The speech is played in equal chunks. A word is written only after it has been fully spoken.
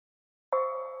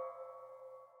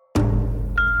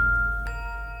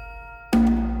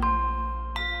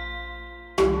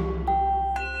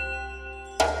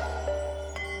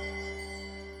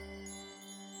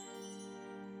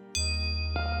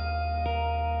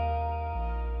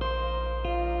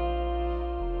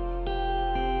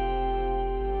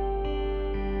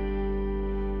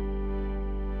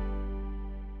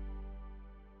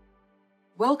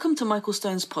Welcome to Michael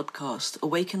Stone's podcast,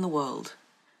 Awaken the World.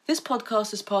 This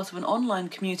podcast is part of an online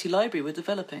community library we're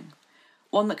developing,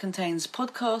 one that contains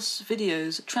podcasts,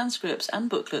 videos, transcripts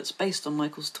and booklets based on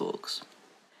Michael's talks.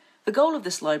 The goal of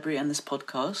this library and this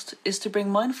podcast is to bring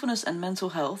mindfulness and mental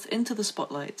health into the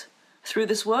spotlight. Through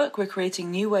this work, we're creating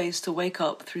new ways to wake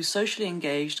up through socially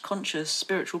engaged, conscious,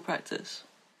 spiritual practice.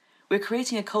 We're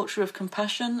creating a culture of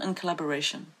compassion and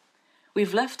collaboration.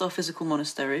 We've left our physical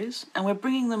monasteries and we're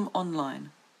bringing them online.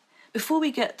 Before we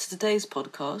get to today's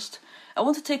podcast, I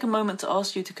want to take a moment to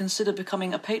ask you to consider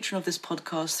becoming a patron of this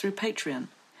podcast through Patreon.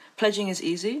 Pledging is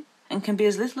easy and can be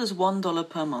as little as $1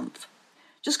 per month.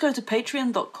 Just go to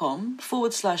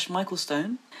patreon.com/Michael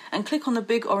Stone and click on the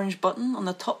big orange button on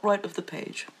the top right of the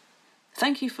page.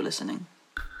 Thank you for listening.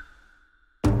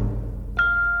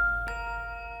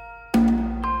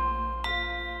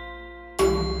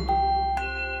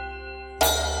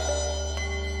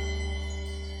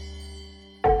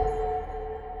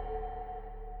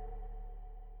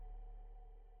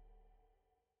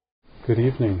 Good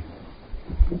evening.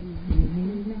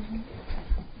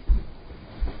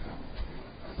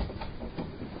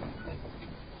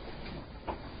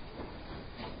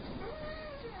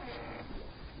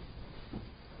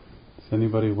 Is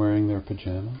anybody wearing their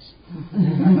pajamas?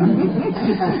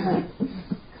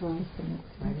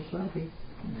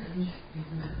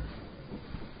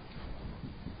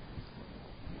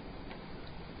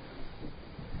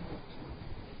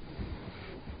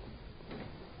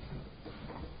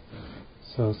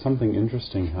 So something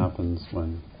interesting happens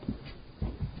when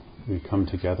we come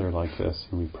together like this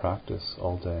and we practice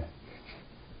all day.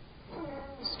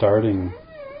 Starting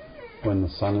when the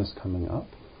sun is coming up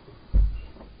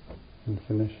and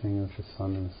finishing as the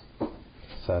sun is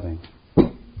setting.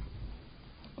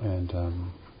 And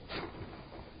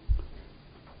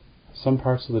some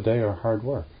parts of the day are hard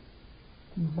work.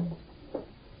 Mm-hmm.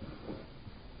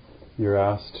 You're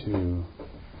asked to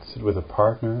sit with a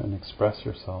partner and express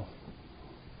yourself.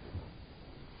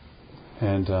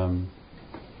 And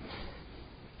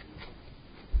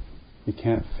you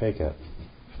can't fake it.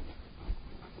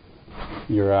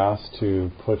 You're asked to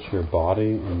put your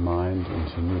body and mind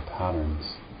into new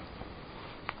patterns.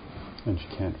 And you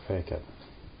can't fake it.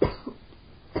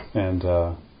 And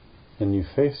then you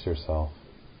face yourself.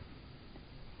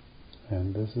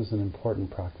 And this is an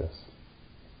important practice.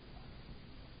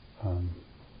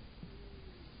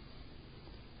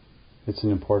 It's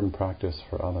an important practice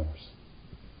for others.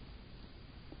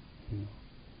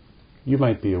 You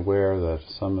might be aware that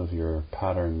some of your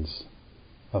patterns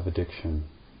of addiction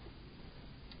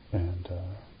and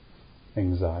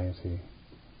anxiety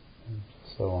and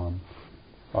so on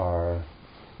are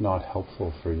not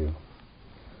helpful for you.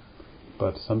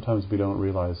 But sometimes we don't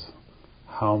realize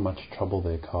how much trouble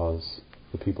they cause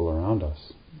the people around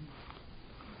us.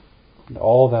 And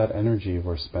all that energy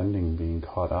we're spending being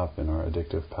caught up in our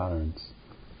addictive patterns,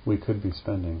 we could be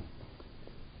spending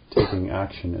taking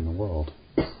action in the world,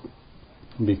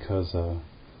 because the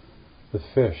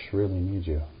fish really need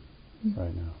you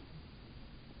right now.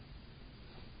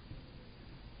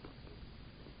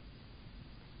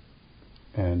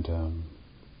 And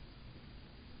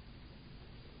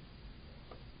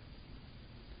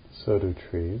so do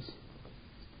trees,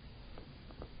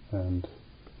 and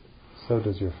so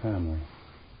does your family.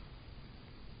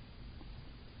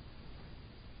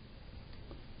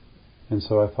 And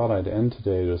so I thought I'd end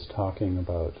today just talking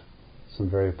about some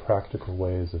very practical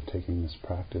ways of taking this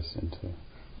practice into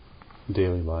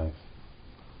daily life.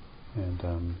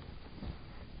 And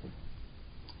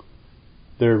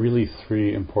there are really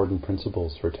three important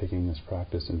principles for taking this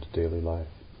practice into daily life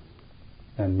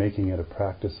and making it a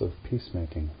practice of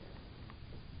peacemaking.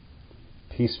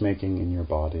 Peacemaking in your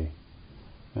body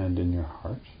and in your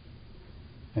heart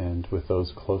and with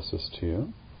those closest to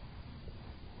you.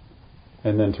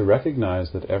 And then to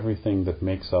recognize that everything that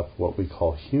makes up what we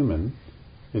call human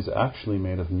is actually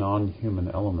made of non-human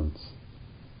elements.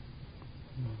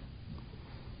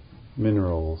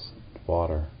 Minerals,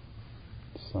 water,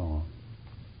 so on.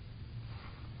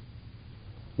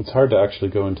 It's hard to actually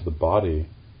go into the body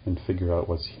and figure out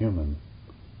what's human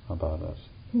about it.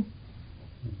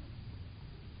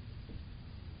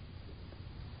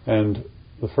 And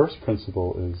the first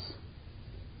principle is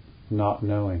not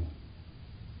knowing.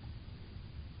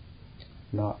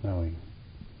 Not knowing.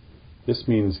 This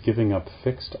means giving up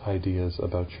fixed ideas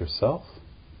about yourself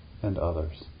and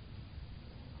others.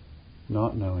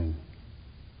 Not knowing.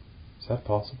 Is that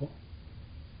possible?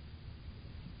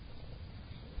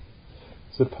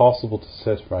 Is it possible to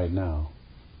sit right now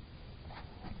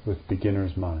with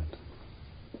beginner's mind?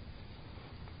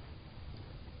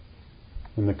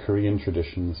 In the Korean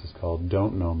tradition, this is called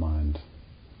don't know mind.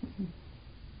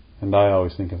 And I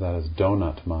always think of that as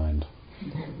donut mind.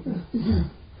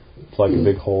 It's like a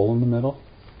big hole in the middle.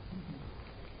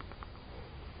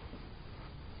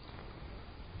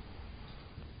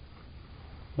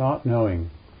 Not knowing.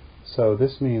 So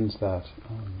this means that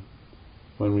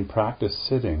when we practice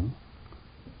sitting,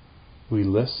 we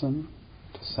listen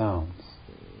to sounds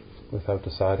without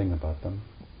deciding about them.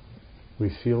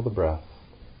 We feel the breath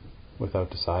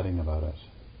without deciding about it.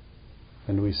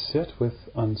 And we sit with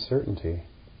uncertainty.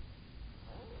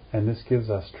 And this gives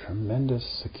us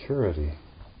tremendous security.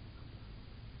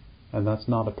 And that's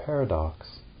not a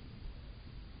paradox.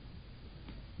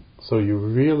 So you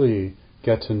really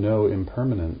get to know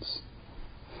impermanence,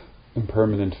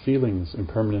 impermanent feelings,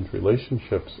 impermanent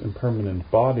relationships, impermanent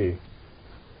body,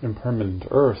 impermanent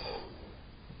earth.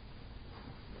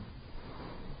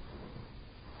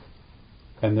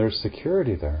 And there's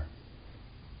security there.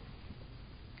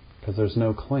 Because there's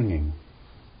no clinging.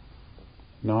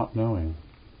 Not knowing.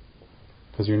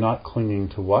 Because you're not clinging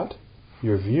to what?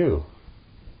 Your view.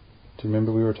 Do you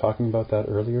remember we were talking about that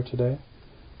earlier today?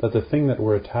 That the thing that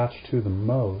we're attached to the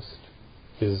most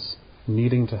is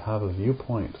needing to have a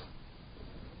viewpoint.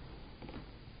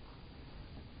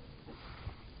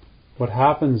 What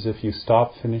happens if you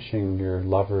stop finishing your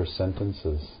lover's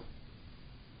sentences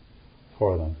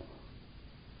for them?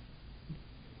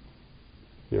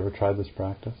 You ever tried this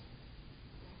practice?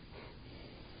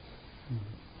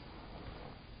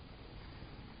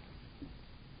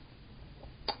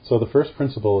 So the first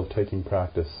principle of taking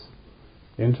practice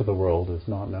into the world is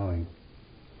not knowing.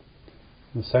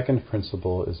 The second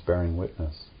principle is bearing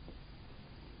witness.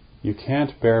 You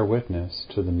can't bear witness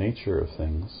to the nature of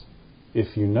things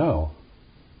if you know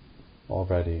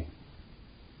already.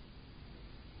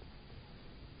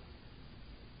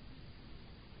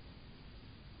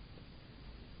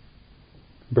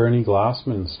 Bernie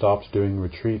Glassman stopped doing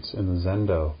retreats in the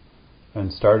Zendo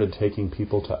and started taking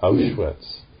people to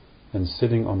Auschwitz and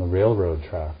sitting on the railroad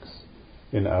tracks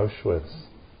in Auschwitz,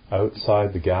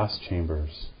 outside the gas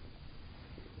chambers,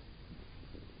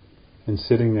 and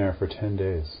sitting there for 10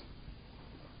 days.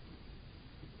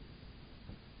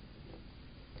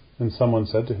 And someone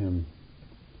said to him,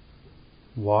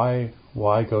 why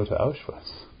go to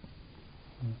Auschwitz?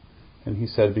 And he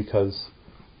said, because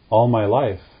all my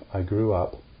life I grew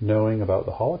up knowing about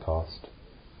the Holocaust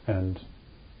and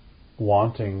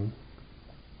wanting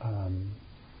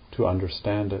to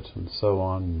understand it and so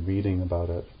on, and reading about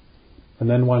it. And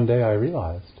then one day I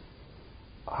realized,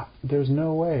 there's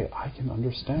no way I can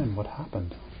understand what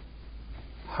happened.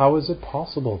 How is it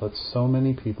possible that so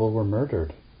many people were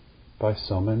murdered by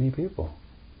so many people?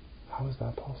 How is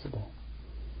that possible?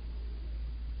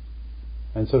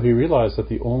 And so he realized that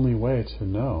the only way to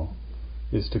know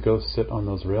is to go sit on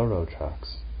those railroad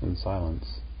tracks in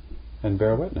silence and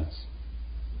bear witness.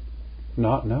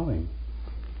 Not knowing.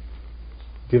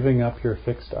 Giving up your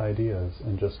fixed ideas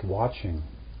and just watching.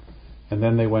 And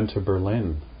then they went to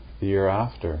Berlin the year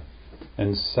after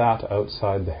and sat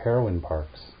outside the heroin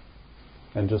parks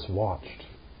and just watched.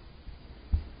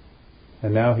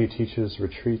 And now he teaches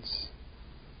retreats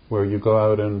where you go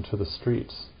out into the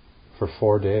streets for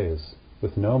 4 days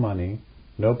with no money,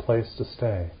 no place to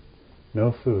stay,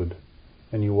 no food,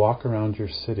 and you walk around your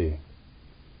city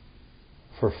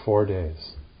for 4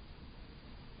 days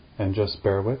and just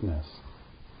bear witness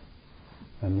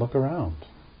and look around.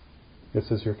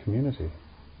 This is your community,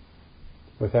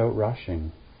 without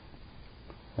rushing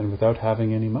and without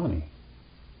having any money.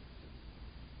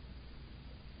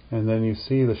 And then you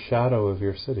see the shadow of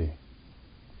your city.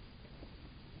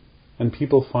 And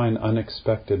people find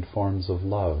unexpected forms of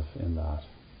love in that.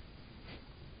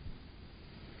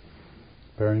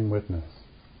 Bearing witness.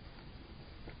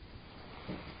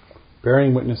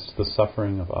 Bearing witness to the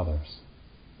suffering of others.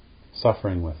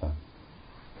 Suffering with them.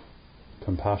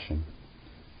 Compassion.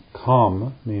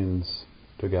 Calm means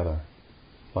together,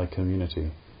 like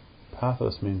community.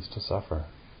 Pathos means to suffer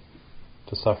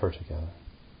together.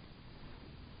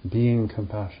 Being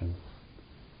compassion.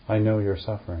 I know you're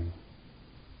suffering.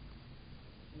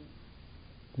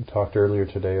 We talked earlier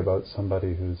today about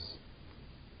somebody who's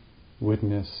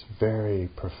witnessed very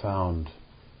profound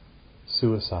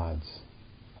suicides.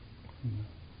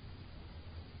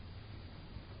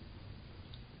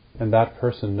 And that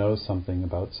person knows something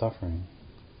about suffering.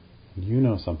 You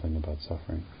know something about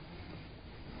suffering.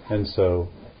 And so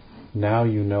now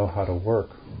you know how to work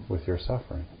with your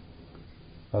suffering.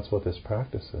 That's what this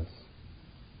practice is.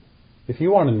 If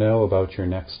you want to know about your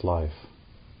next life,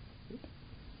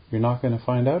 you're not going to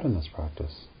find out in this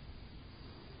practice.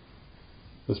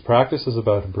 This practice is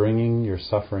about bringing your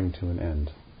suffering to an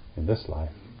end in this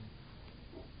life.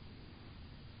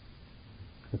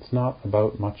 It's not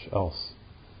about much else.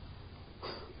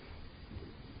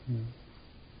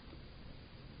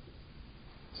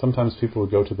 Sometimes people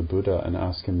would go to the Buddha and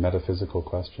ask him metaphysical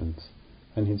questions,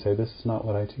 and he'd say, "This is not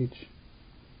what I teach.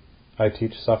 I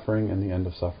teach suffering and the end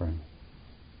of suffering."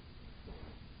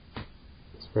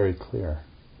 It's very clear.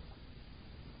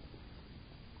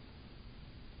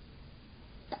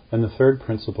 And the third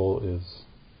principle is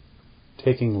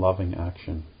taking loving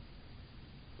action.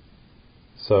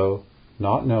 So,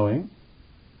 not knowing,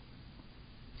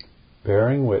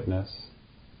 bearing witness,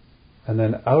 and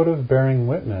then out of bearing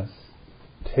witness,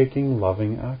 taking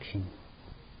loving action.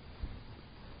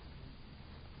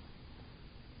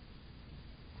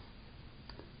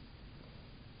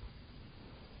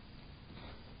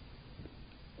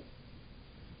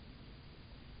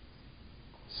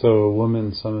 So a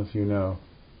woman, some of you know,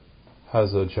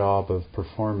 has a job of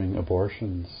performing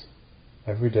abortions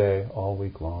every day, all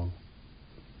week long.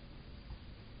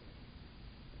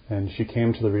 And she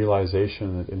came to the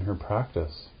realization that in her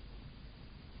practice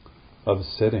of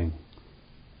sitting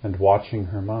and watching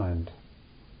her mind,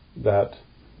 that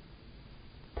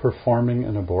performing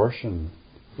an abortion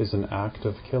is an act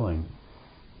of killing.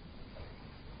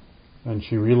 And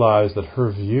she realized that her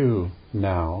view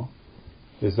now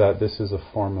is that this is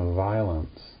a form of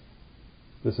violence.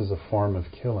 This is a form of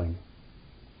killing.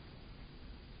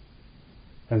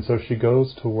 And so she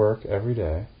goes to work every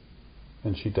day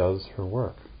and she does her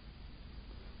work.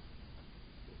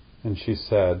 And she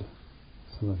said,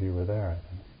 some of you were there, I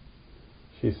think.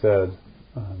 She said,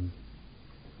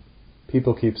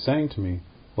 people keep saying to me,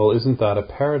 "Well, isn't that a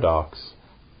paradox?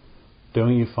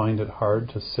 Don't you find it hard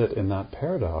to sit in that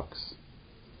paradox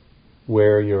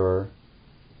where you're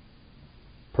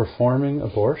performing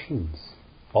abortions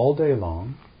all day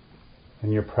long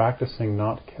and you're practicing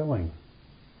not killing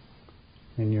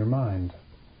in your mind?"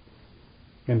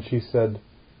 And she said,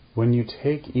 when you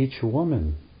take each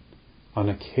woman on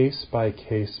a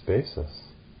case-by-case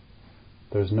basis,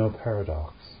 there's no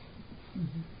paradox.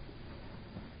 Mm-hmm.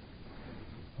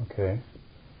 Okay?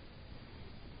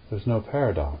 There's no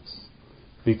paradox.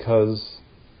 Because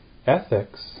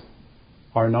ethics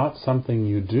are not something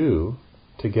you do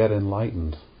to get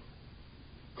enlightened.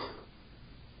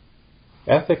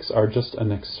 Ethics are just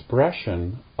an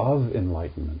expression of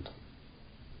enlightenment.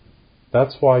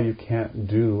 That's why you can't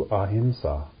do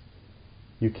ahimsa.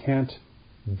 You can't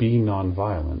be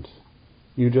nonviolent.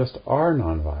 You just are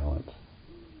nonviolent.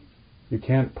 You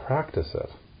can't practice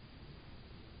it.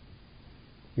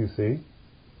 You see?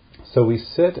 So we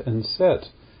sit and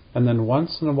sit, and then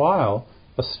once in a while,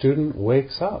 a student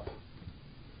wakes up.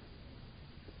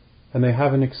 And they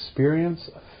have an experience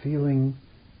of feeling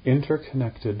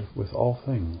interconnected with all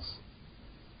things.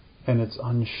 And it's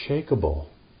unshakable.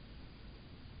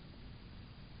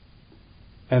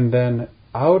 And then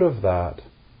out of that,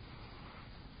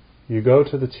 you go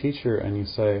to the teacher and you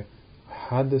say, "I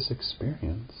had this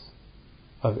experience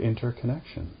of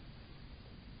interconnection."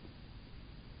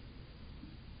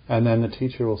 And then the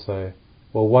teacher will say,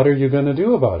 "Well, what are you going to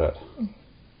do about it?"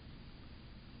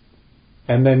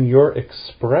 And then your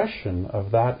expression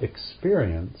of that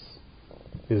experience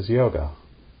is yoga,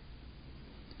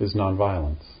 is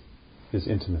nonviolence, is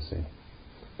intimacy.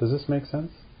 Does this make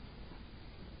sense?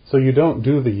 So you don't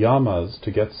do the yamas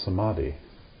to get samadhi.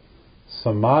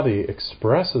 Samadhi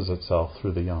expresses itself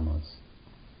through the yamas.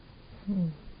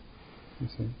 You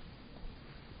see?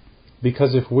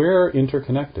 Because if we're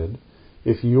interconnected,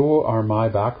 if you are my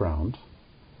background,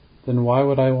 then why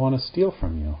would I want to steal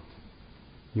from you?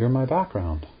 You're my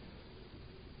background.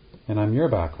 And I'm your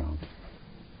background.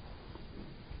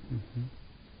 Mm-hmm.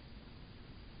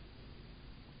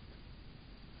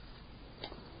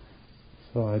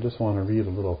 So I just want to read a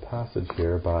little passage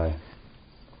here by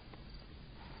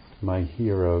my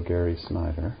hero Gary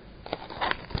Snyder,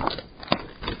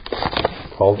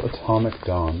 called Atomic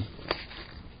Dawn.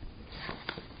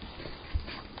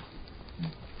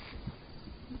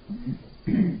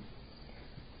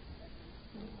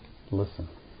 Listen.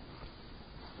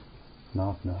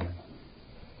 Not knowing.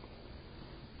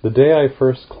 The day I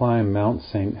first climbed Mount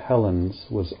St. Helens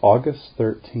was August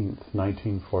 13th,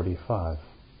 1945.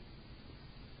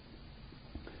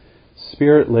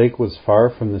 Spirit Lake was far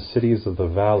from the cities of the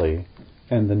valley,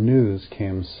 and the news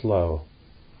came slow.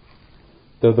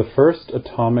 Though the first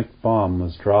atomic bomb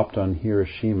was dropped on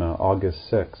Hiroshima August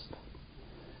 6th,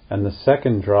 and the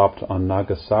second dropped on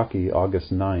Nagasaki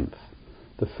August 9th,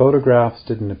 the photographs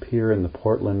didn't appear in the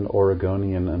Portland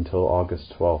Oregonian until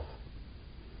August 12th.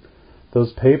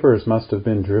 Those papers must have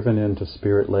been driven into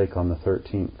Spirit Lake on the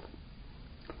 13th.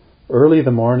 Early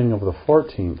the morning of the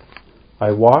 14th,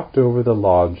 I walked over the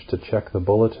lodge to check the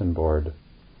bulletin board.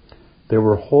 There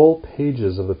were whole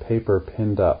pages of the paper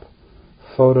pinned up,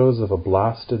 photos of a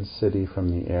blasted city from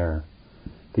the air,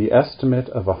 the estimate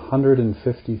of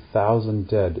 150,000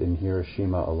 dead in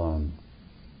Hiroshima alone.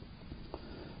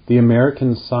 The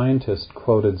American scientist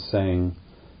quoted saying,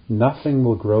 "Nothing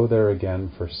will grow there again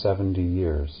for 70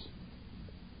 years.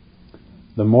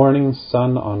 The morning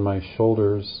sun on my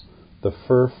shoulders, the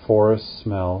fir forest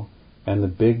smell, and the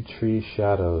big tree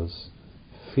shadows,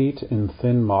 feet in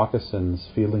thin moccasins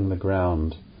feeling the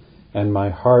ground, and my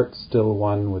heart still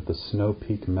one with the Snow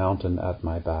Peak mountain at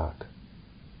my back."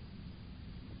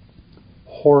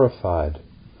 Horrified,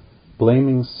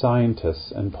 blaming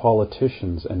scientists and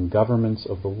politicians and governments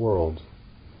of the world,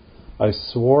 I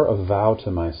swore a vow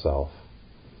to myself,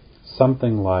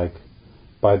 something like,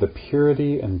 "By the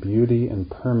purity and beauty and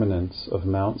permanence of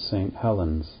Mount St.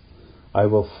 Helens, I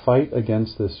will fight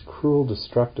against this cruel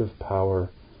destructive power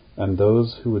and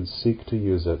those who would seek to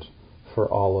use it for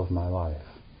all of my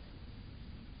life."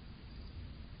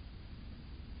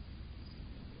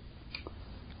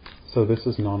 So this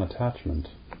is non-attachment.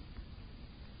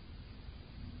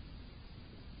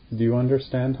 Do you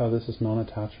understand how this is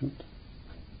non-attachment?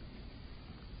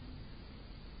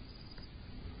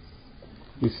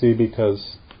 You see,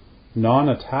 because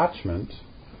non-attachment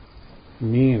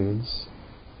means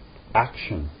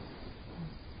action.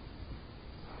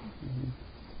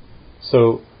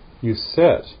 So you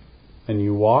sit and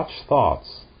you watch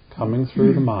thoughts coming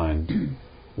through the mind,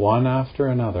 one after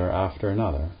another,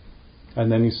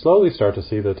 and then you slowly start to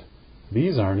see that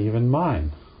these aren't even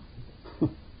mine.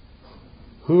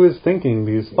 Who is thinking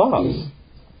these thoughts?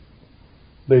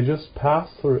 They just pass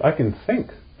through. I can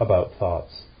think about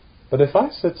thoughts, but if I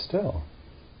sit still,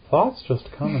 thoughts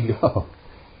just come and go.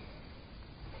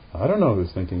 I don't know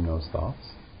who's thinking those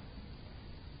thoughts.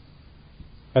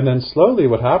 And then slowly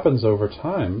what happens over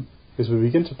time is we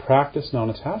begin to practice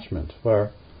non-attachment,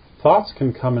 where thoughts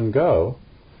can come and go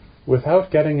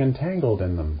without getting entangled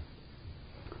in them.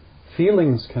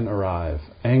 Feelings can arrive.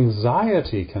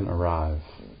 Anxiety can arrive.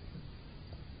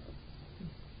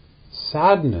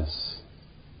 Sadness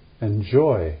and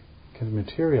joy can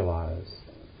materialize,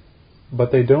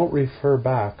 but they don't refer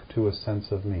back to a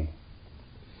sense of me.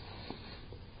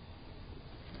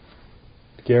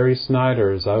 Gary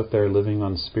Snyder is out there living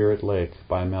on Spirit Lake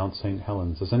by Mount St.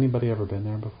 Helens. Has anybody ever been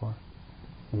there before?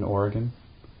 In Oregon?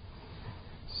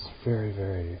 It's very,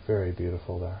 very, very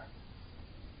beautiful there.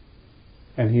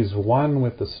 And he's one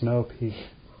with the Snow Peak,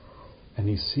 and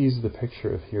he sees the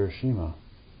picture of Hiroshima.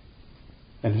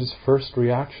 And his first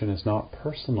reaction is not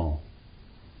personal.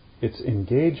 It's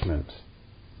engagement.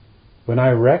 When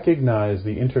I recognize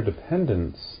the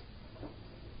interdependence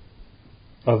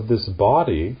of this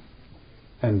body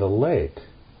and the lake,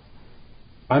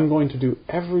 I'm going to do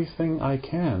everything I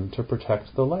can to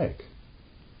protect the lake.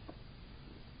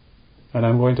 And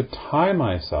I'm going to tie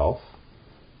myself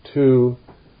to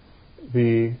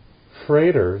the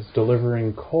freighters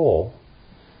delivering coal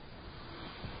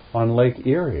on Lake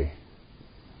Erie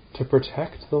to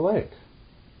protect the lake,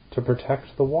 to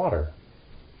protect the water.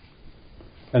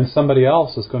 And somebody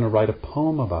else is going to write a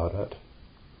poem about it.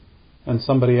 And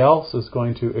somebody else is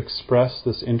going to express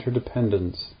this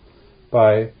interdependence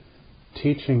by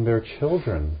teaching their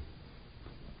children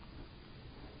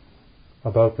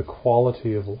about the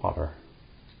quality of water.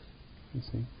 You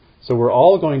see? So we're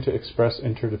all going to express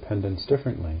interdependence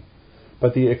differently.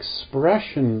 But the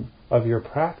expression of your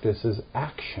practice is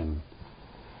action.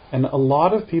 And a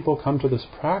lot of people come to this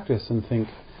practice and think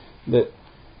that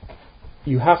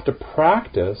you have to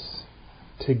practice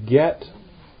to get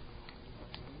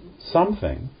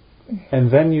something,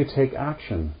 and then you take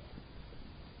action.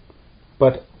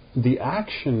 But the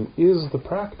action is the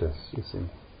practice, you see.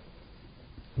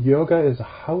 Yoga is a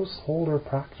householder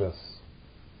practice.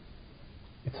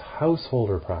 It's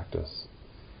householder practice.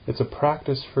 It's a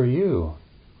practice for you.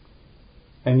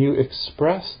 And you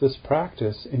express this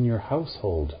practice in your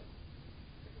household,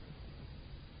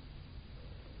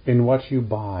 in what you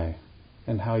buy,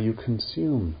 and how you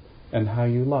consume, and how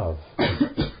you love.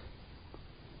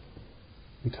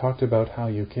 We talked about how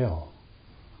you kill.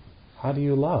 How do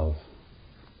you love?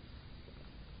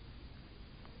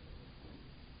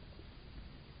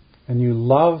 And you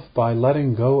love by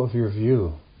letting go of your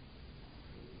view.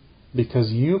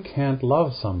 Because you can't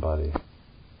love somebody.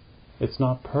 It's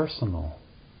not personal.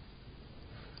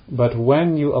 But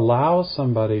when you allow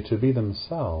somebody to be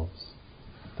themselves,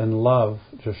 then love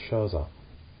just shows up.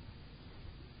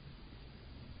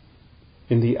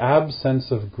 In the absence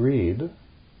of greed,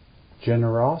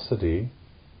 generosity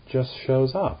just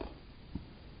shows up.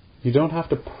 You don't have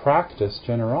to practice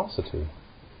generosity.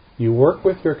 You work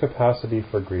with your capacity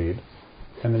for greed,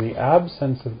 and in the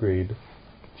absence of greed,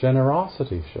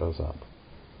 generosity shows up.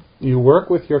 You work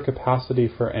with your capacity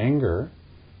for anger,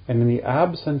 and in the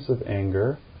absence of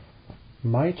anger,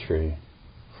 maitri,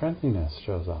 friendliness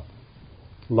shows up.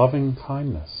 Loving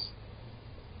kindness.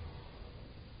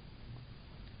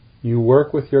 You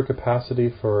work with your capacity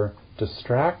for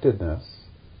distractedness,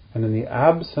 and in the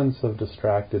absence of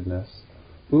distractedness,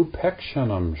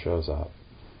 upekshanam shows up.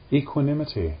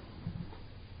 Equanimity.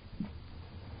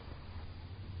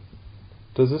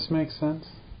 Does this make sense?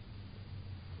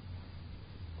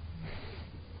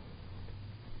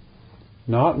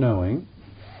 Not knowing,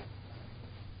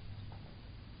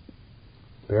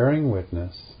 bearing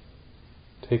witness,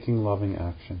 taking loving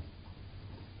action.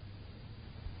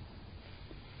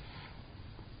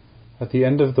 At the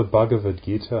end of the Bhagavad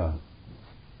Gita,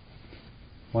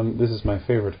 this is my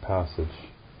favorite passage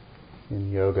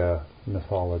in yoga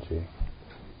mythology.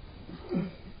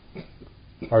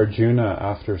 Arjuna,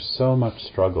 after so much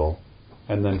struggle,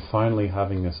 and then finally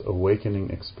having this awakening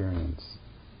experience,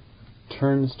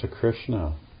 turns to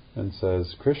Krishna and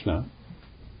says, Krishna,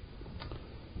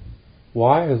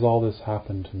 why has all this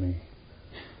happened to me?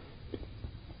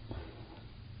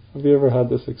 Have you ever had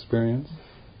this experience?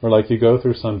 Where like you go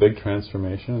through some big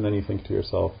transformation and then you think to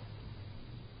yourself,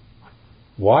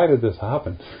 why did this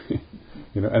happen?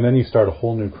 And then you start a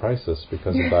whole new crisis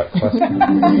because of that question.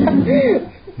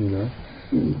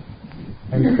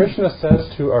 And Krishna says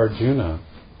to Arjuna,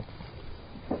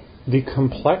 the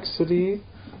complexity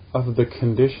of the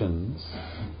conditions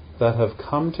that have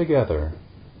come together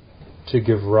to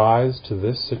give rise to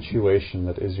this situation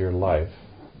that is your life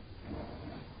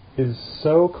is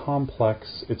so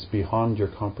complex it's beyond your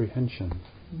comprehension.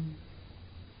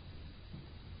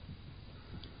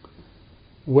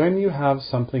 When you have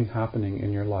something happening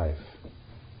in your life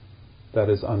that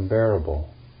is unbearable,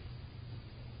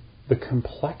 the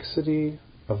complexity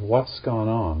of what's gone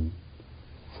on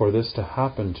for this to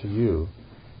happen to you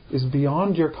is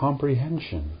beyond your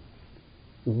comprehension.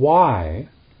 Why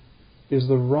is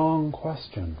the wrong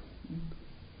question.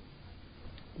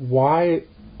 Why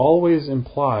always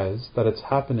implies that it's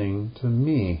happening to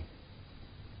me.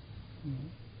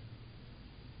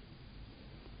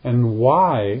 And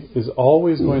why is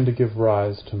always going to give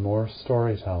rise to more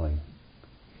storytelling.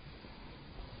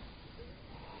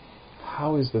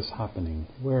 How is this happening?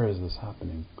 Where is this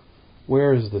happening?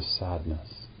 Where is this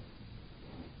sadness?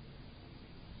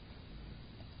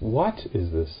 What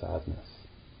is this sadness?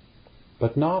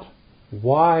 But not,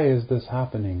 why is this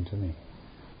happening to me?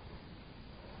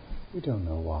 We don't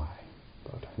know why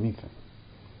about anything.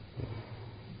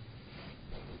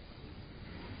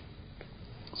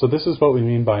 So this is what we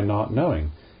mean by not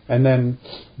knowing. And then,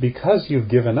 because you've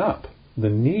given up the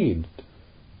need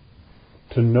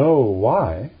to know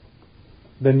why,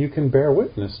 then you can bear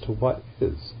witness to what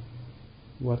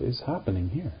is happening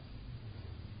here.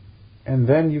 And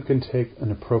then you can take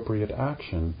an appropriate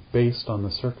action based on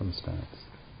the circumstance.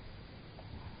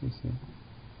 You see?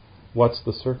 What's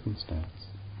the circumstance?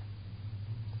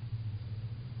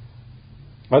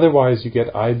 Otherwise you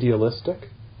get idealistic.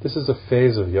 This is a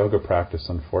phase of yoga practice,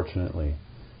 unfortunately,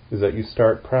 is that you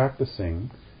start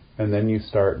practicing and then you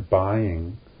start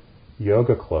buying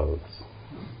yoga clothes.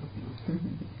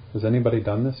 Has anybody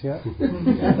done this yet?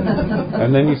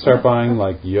 And then you start buying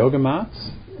like yoga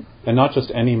mats, and not just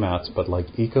any mats, but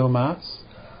like eco mats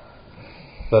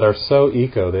that are so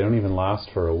eco they don't even last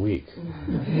for a week.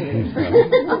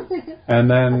 And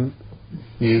then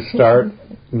you start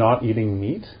not eating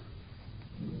meat.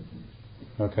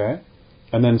 Okay?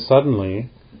 And then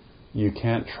suddenly you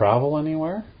can't travel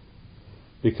anywhere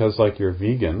because like you're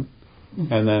vegan,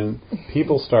 and then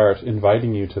people start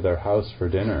inviting you to their house for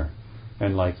dinner,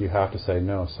 and like you have to say,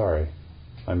 no, sorry,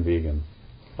 I'm vegan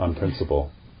on principle.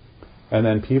 And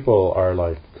then people are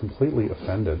like completely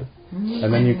offended,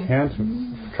 and then you can't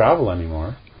travel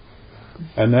anymore.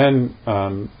 And then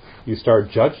you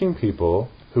start judging people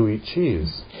who eat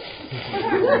cheese.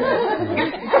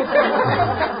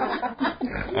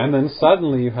 And then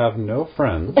suddenly you have no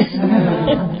friends.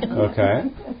 Okay?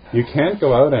 You can't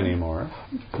go out anymore.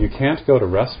 You can't go to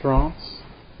restaurants.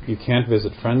 You can't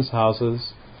visit friends'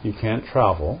 houses. You can't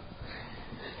travel.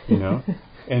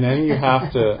 And then you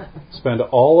have to spend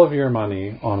all of your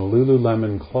money on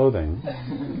Lululemon clothing.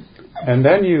 And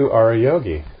then you are a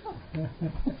yogi.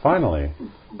 Finally.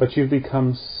 But you've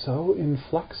become so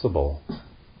inflexible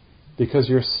because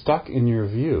you're stuck in your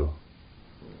view.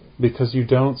 Because you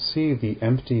don't see the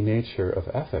empty nature of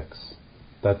ethics.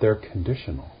 that they're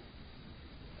conditional.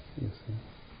 You see?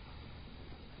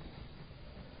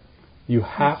 You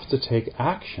have to take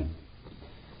action.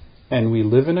 And we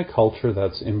live in a culture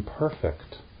that's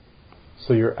imperfect.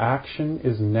 So your action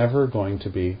is never going to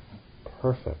be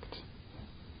perfect.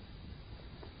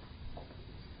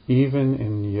 Even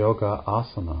in yoga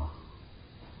asana.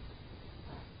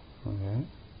 Okay?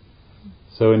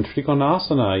 So in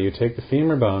trikonasana, you take the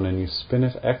femur bone and you spin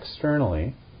it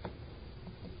externally,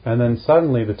 and then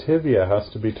suddenly the tibia has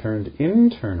to be turned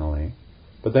internally.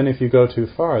 But then if you go too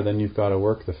far, then you've got to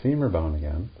work the femur bone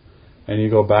again. And you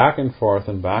go back and forth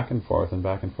and back and forth and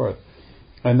back and forth.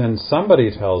 And then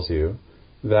somebody tells you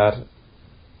that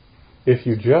if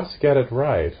you just get it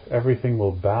right, everything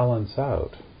will balance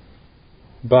out.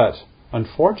 But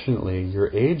unfortunately,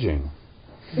 you're aging.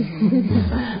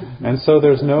 And so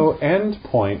there's no end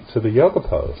point to the yoga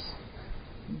pose.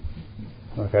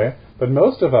 Okay? But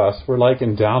most of us, we're like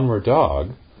in downward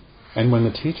dog, and when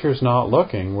the teacher's not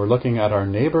looking, we're looking at our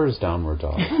neighbor's downward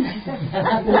dog.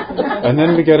 And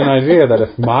then we get an idea that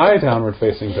if my downward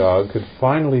facing dog could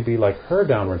finally be like her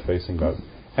downward facing dog,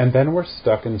 and then we're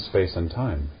stuck in space and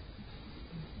time.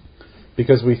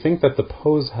 Because we think that the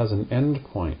pose has an end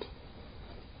point.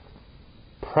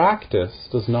 Practice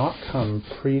does not come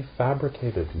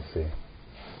prefabricated, you see.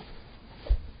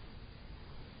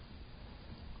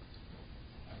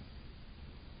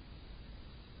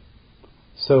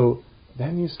 So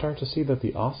then you start to see that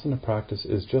the asana practice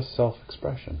is just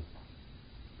self-expression.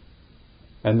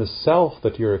 And the self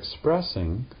that you're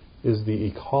expressing is the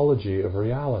ecology of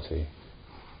reality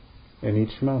in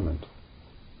each moment.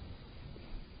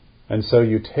 And so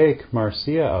you take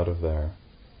Marcia out of there,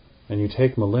 and you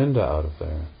take Melinda out of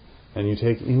there, and you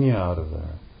take Inya out of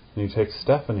there, and you take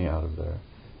Stephanie out of there.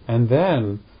 And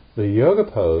then the yoga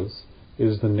pose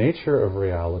is the nature of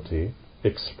reality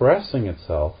expressing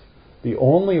itself the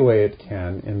only way it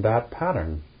can in that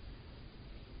pattern.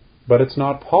 But it's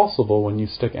not possible when you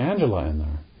stick Angela in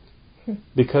there.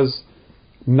 Because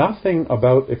nothing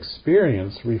about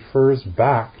experience refers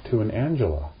back to an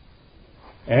Angela.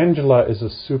 Angela is a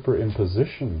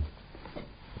superimposition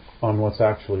on what's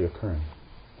actually occurring.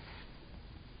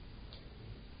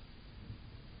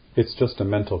 It's just a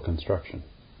mental construction.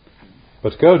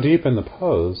 But go deep in the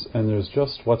pose and there's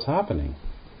just what's happening.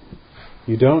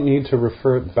 You don't need to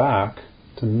refer it back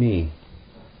to me.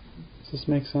 Does this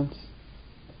make sense?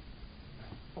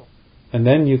 And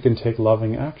then you can take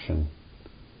loving action.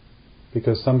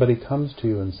 Because somebody comes to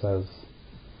you and says,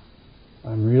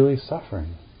 I'm really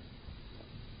suffering.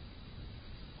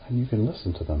 And you can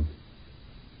listen to them.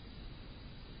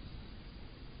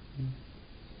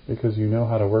 Because you know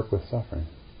how to work with suffering.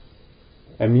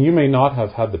 And you may not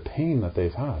have had the pain that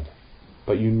they've had,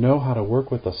 but you know how to work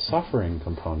with the suffering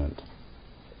component.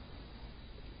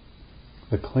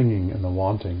 The clinging and the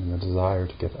wanting and the desire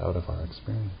to get out of our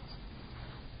experience.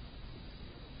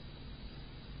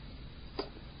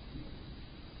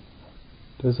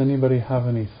 Does anybody have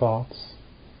any thoughts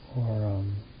or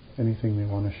anything they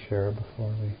want to share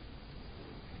before we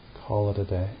call it a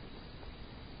day?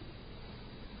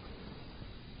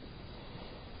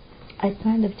 I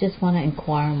kind of just want to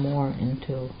inquire more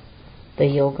into the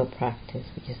yoga practice,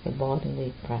 which is the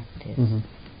bodily practice,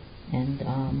 and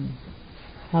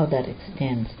how that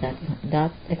extends.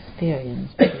 That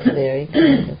experience is very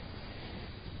kind of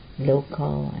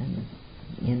local and,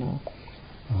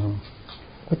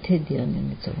 quotidian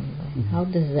in its own way. How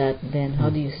does that then, how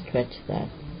do you stretch that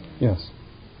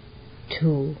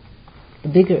to the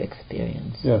bigger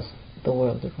experience? Yes. The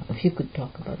world around. If you could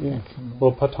talk about that some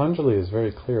more. Well, Patanjali is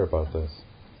very clear about this.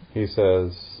 He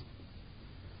says,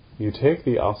 you take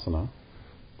the asana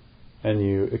and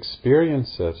you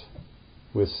experience it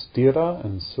with sthira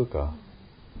and sukha,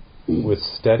 with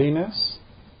steadiness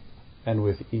and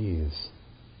with ease.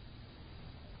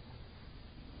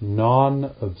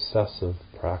 Non-obsessive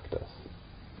practice.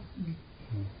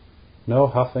 No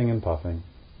huffing and puffing.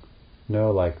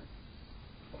 No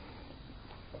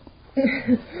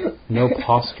no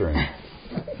posturing.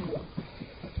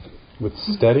 With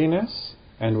steadiness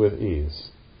and with ease.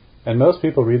 And most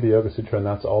people read the Yoga Sutra and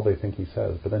that's all they think he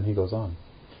says. But then he goes on.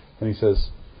 And he says,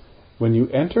 when you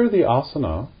enter the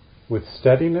asana with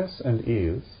steadiness and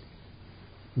ease,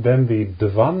 then the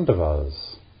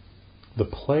dvandavas, the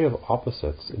play of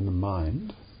opposites in the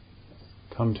mind,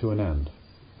 come to an end.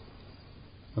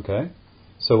 Okay?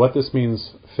 So what this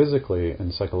means physically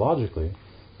and psychologically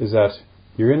is that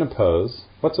you're in a pose.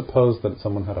 What's a pose that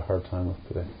someone had a hard time with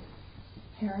today?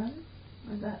 Heron?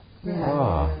 Was that?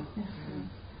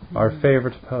 Our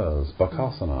favorite pose,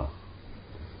 Bakasana.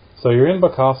 So you're in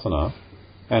Bakasana,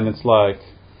 and it's like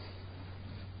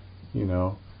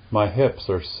my hips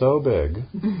are so big,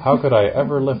 how could I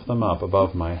ever lift them up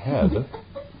above my head?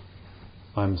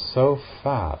 I'm so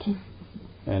fat,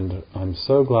 and I'm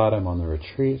so glad I'm on the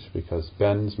retreat because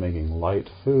Ben's making light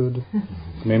food.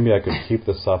 Maybe I could keep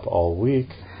this up all week.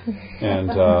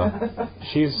 And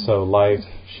she's so light,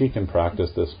 she can practice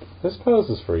this. This pose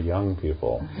is for young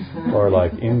people, or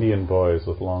like Indian boys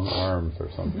with long arms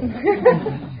or something.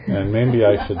 And maybe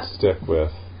I should stick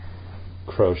with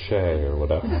crochet or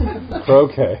whatever.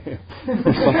 Croquet.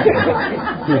 Or something.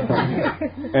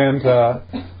 And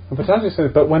Patanjali says,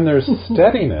 but when there's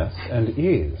steadiness and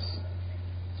ease,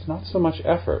 it's not so much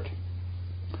effort.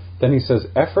 Then he says,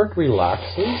 effort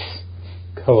relaxes,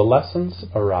 coalescence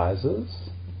arises,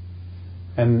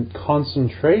 and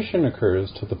concentration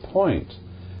occurs to the point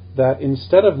that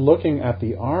instead of looking at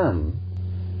the arm,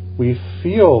 we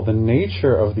feel the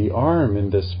nature of the arm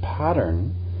in this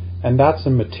pattern, and that's a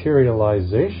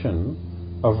materialization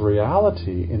of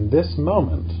reality in this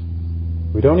moment.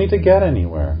 We don't need to get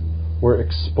anywhere. We're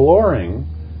exploring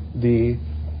the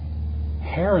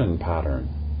heron pattern,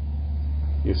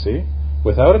 you see?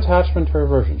 Without attachment or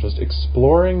aversion, just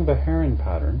exploring the heron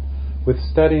pattern with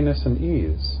steadiness and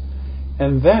ease.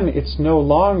 And then it's no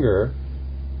longer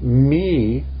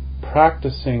me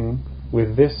practicing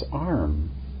with this arm.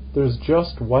 There's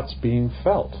just what's being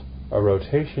felt. A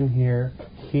rotation here,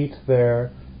 heat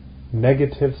there,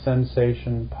 negative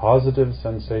sensation, positive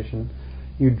sensation.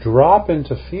 You drop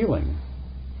into feeling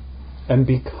and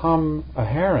become a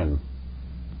heron,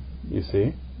 you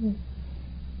see?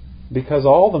 Because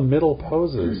all the middle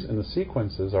poses in the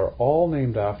sequences are all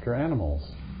named after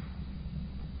animals.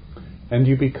 And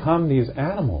you become these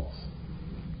animals,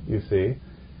 you see,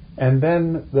 and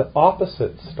then the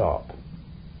opposites stop.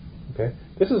 Okay?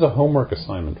 This is a homework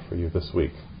assignment for you this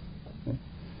week. Okay?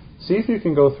 See if you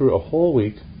can go through a whole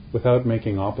week without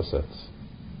making opposites.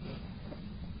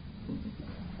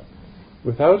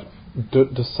 Without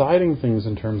deciding things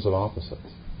in terms of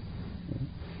opposites. Okay?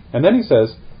 And then he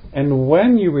says, and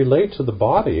when you relate to the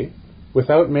body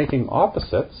without making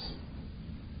opposites,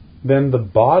 then the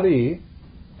body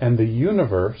and the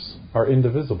universe are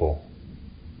indivisible.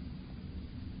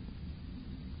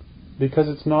 Because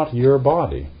it's not your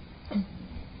body.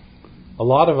 A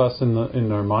lot of us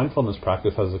in our mindfulness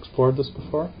practice has explored this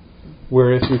before,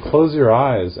 where if you close your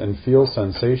eyes and feel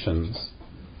sensations,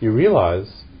 you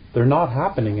realize they're not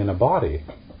happening in a body.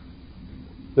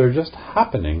 They're just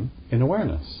happening in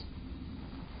awareness.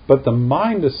 But the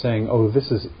mind is saying, oh,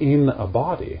 this is in a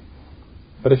body.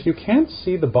 But if you can't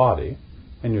see the body,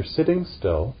 and you're sitting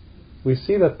still, we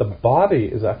see that the body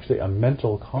is actually a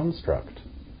mental construct.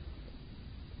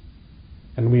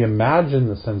 And we imagine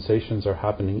the sensations are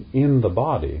happening in the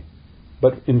body,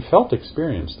 but in felt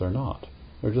experience they're not.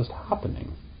 They're just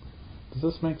happening. Does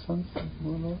this make sense?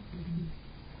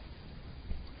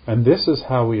 And this is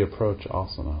how we approach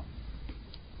asana.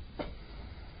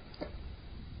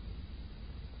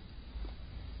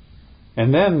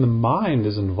 And then the mind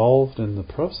is involved in the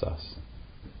process.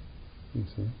 You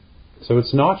see? So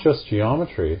it's not just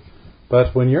geometry,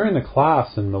 but when you're in a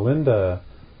class and Melinda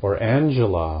or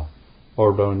Angela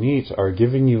or Ronit are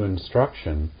giving you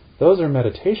instruction, those are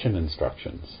meditation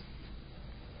instructions.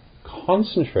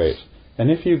 Concentrate. And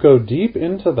if you go deep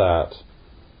into that,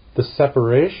 the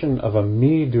separation of a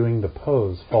me doing the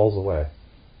pose falls away.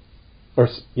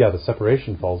 The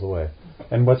separation falls away.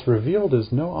 And what's revealed is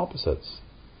no opposites.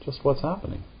 Just what's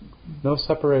happening. No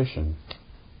separation.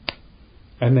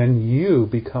 And then you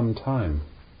become time.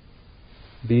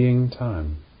 Being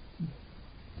time.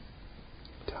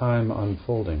 Time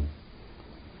unfolding.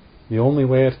 The only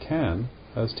way it can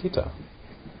as Theta.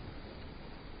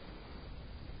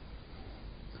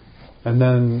 And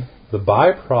then the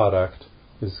byproduct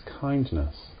is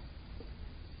kindness.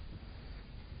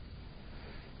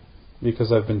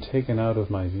 Because I've been taken out of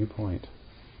my viewpoint.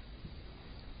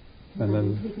 And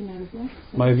then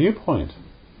my viewpoint.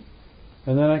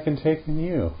 And then I can take in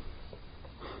you.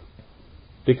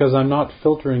 Because I'm not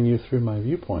filtering you through my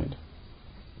viewpoint.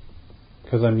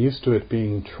 Because I'm used to it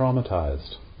being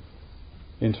traumatized,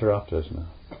 interrupted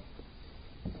now.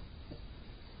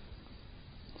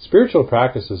 Spiritual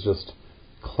practice is just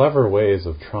clever ways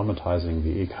of traumatizing the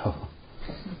ego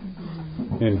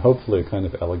in hopefully a kind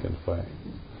of elegant way.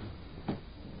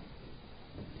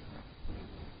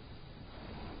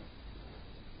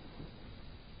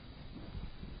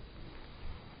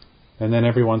 And then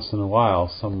every once in a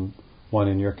while, someone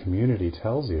in your community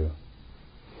tells you,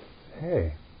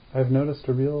 hey, I've noticed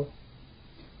a real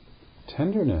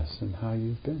tenderness in how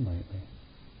you've been lately.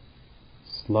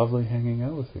 It's lovely hanging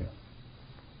out with you.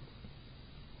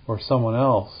 Or someone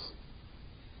else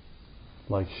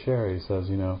like Sherry says,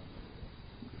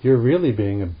 you're really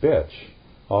being a bitch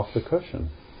off the cushion.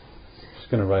 She's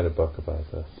going to write a book about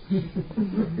this.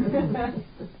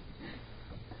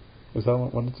 Was that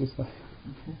what did you say?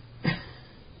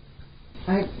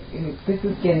 This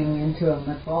is getting into a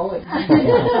mythology.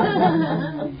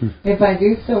 If I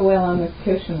do so well on this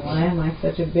cushion, why am I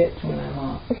such a bitch when I'm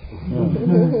off?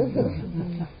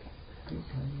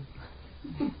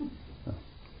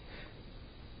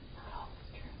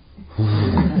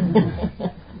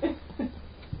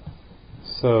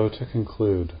 So to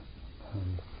conclude,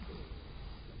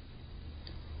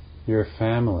 your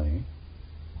family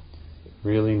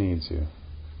really needs you.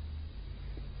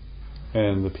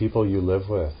 And the people you live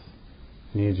with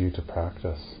need you to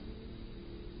practice.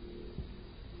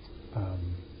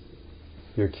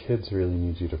 Your kids really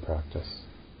need you to practice.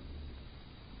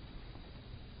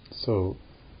 So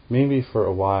maybe for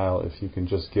a while, if you can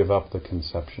just give up the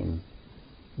conception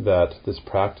that this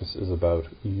practice is about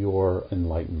your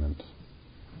enlightenment,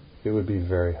 it would be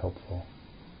very helpful.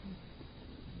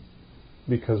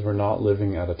 Because we're not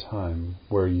living at a time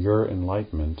where your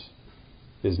enlightenment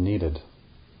is needed.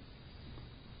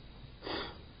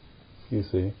 You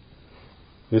see,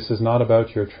 this is not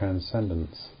about your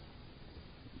transcendence.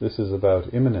 This is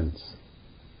about immanence.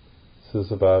 This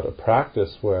is about a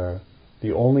practice where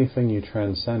the only thing you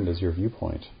transcend is your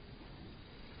viewpoint.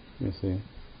 You see,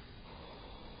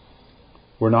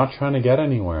 we're not trying to get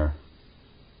anywhere.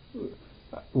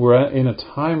 We're in a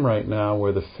time right now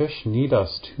where the fish need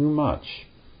us too much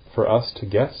for us to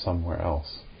get somewhere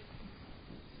else.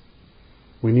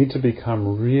 We need to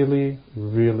become really,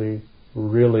 really,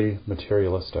 really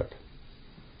materialistic,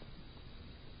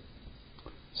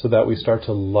 so that we start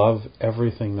to love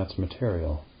everything that's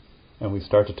material, and we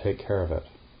start to take care of it,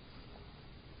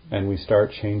 and we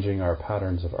start changing our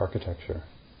patterns of architecture.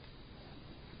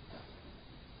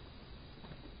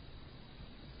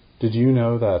 Did you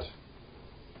know that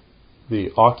the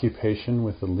occupation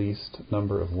with the least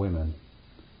number of women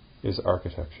is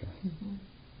architecture? Mm-hmm.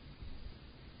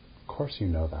 Of course you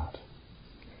know that.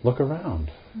 Look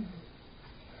around.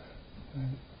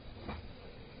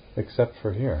 Except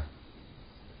for here.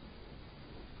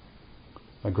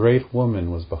 A great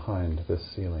woman was behind this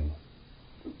ceiling.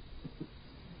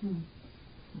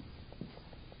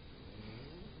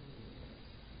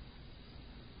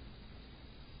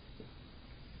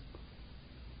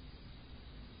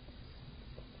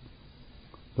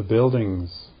 The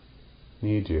buildings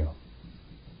need you.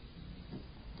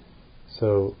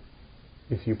 So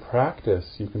if you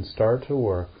practice, you can start to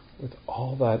work with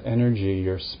all that energy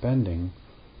you're spending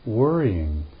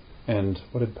worrying and,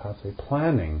 what did Pat say?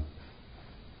 Planning.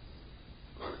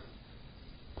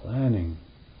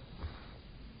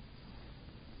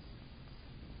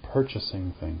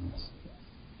 Purchasing things.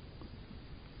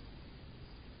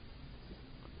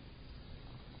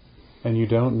 And you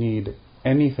don't need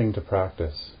anything to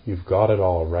practice. You've got it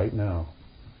all right now.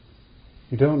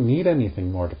 You don't need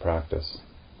anything more to practice.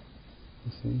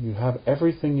 You see, you have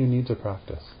everything you need to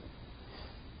practice.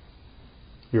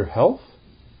 Your health.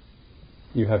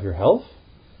 You have your health.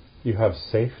 You have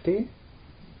safety.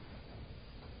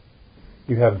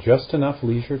 You have just enough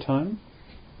leisure time.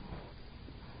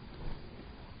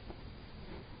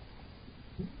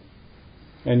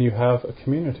 And you have a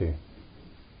community.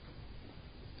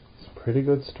 It's a pretty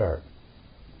good start.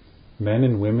 Men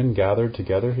and women gathered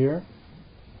together here,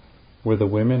 where the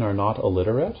women are not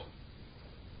illiterate,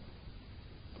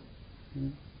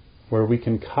 where we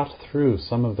can cut through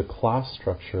some of the class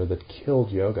structure that killed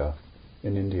yoga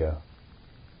in India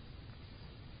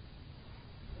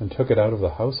and took it out of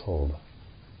the household.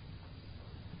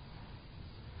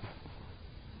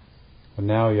 And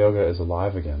now yoga is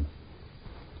alive again.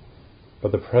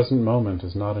 But the present moment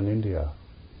is not in India.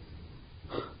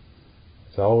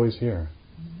 It's always here.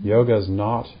 Yoga is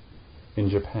not in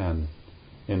Japan,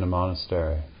 in a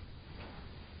monastery.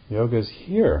 Yoga is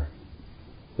here.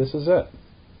 This is it.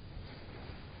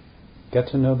 Get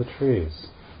to know the trees.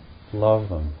 Love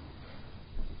them.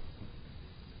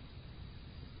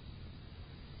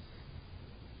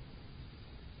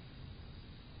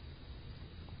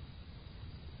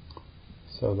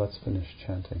 So let's finish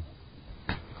chanting.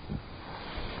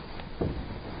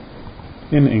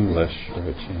 In English for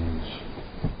a change.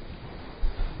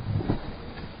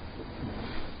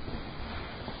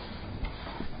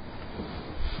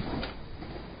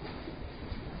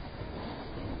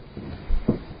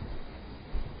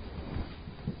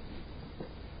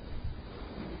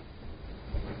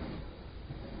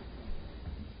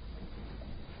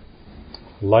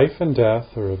 Life and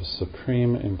death are of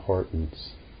supreme importance.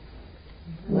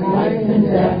 Life and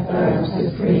death are of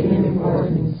supreme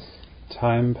importance.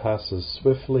 Time passes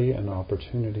swiftly and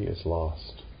opportunity is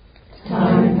lost.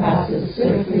 Time passes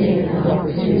swiftly and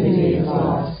opportunity is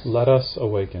lost. Let us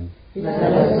awaken. Let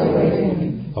us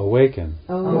awaken. Awaken.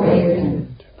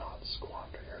 Awaken. Do not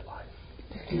squander your life.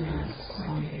 Do not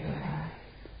squander your life.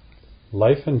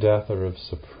 Life and death are of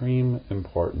supreme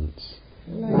importance.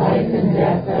 Life and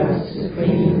death are of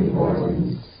supreme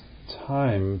importance.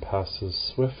 Time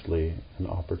passes swiftly and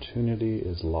opportunity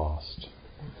is lost.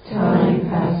 Time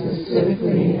passes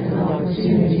swiftly and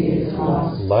opportunity is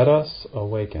lost. Let us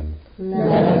awaken. Let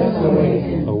us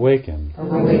awaken. Awaken.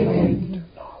 Awaken. Do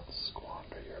not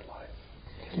squander your life.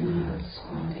 Do not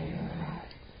squander your life.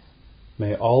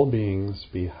 May all beings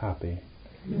be happy.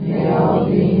 May all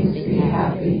beings be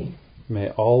happy. May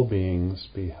all beings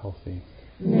be healthy.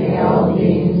 May all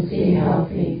beings be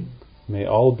healthy. May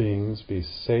all beings be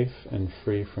safe and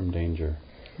free from danger.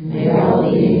 May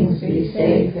all beings be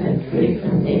safe and free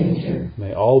from danger.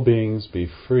 May all beings be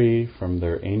free from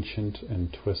their ancient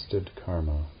and twisted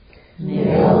karma.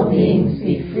 May all beings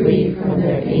be free from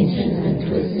their ancient and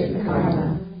twisted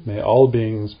karma. May all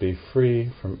beings be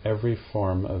free from every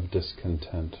form of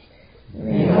discontent.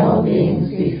 May all beings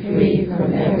be free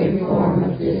from every form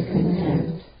of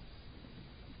discontent.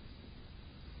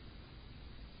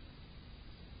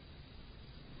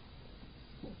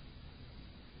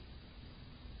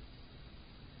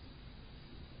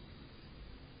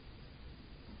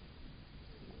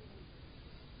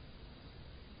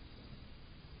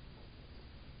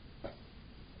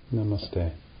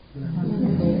 Namaste.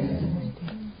 Namaste.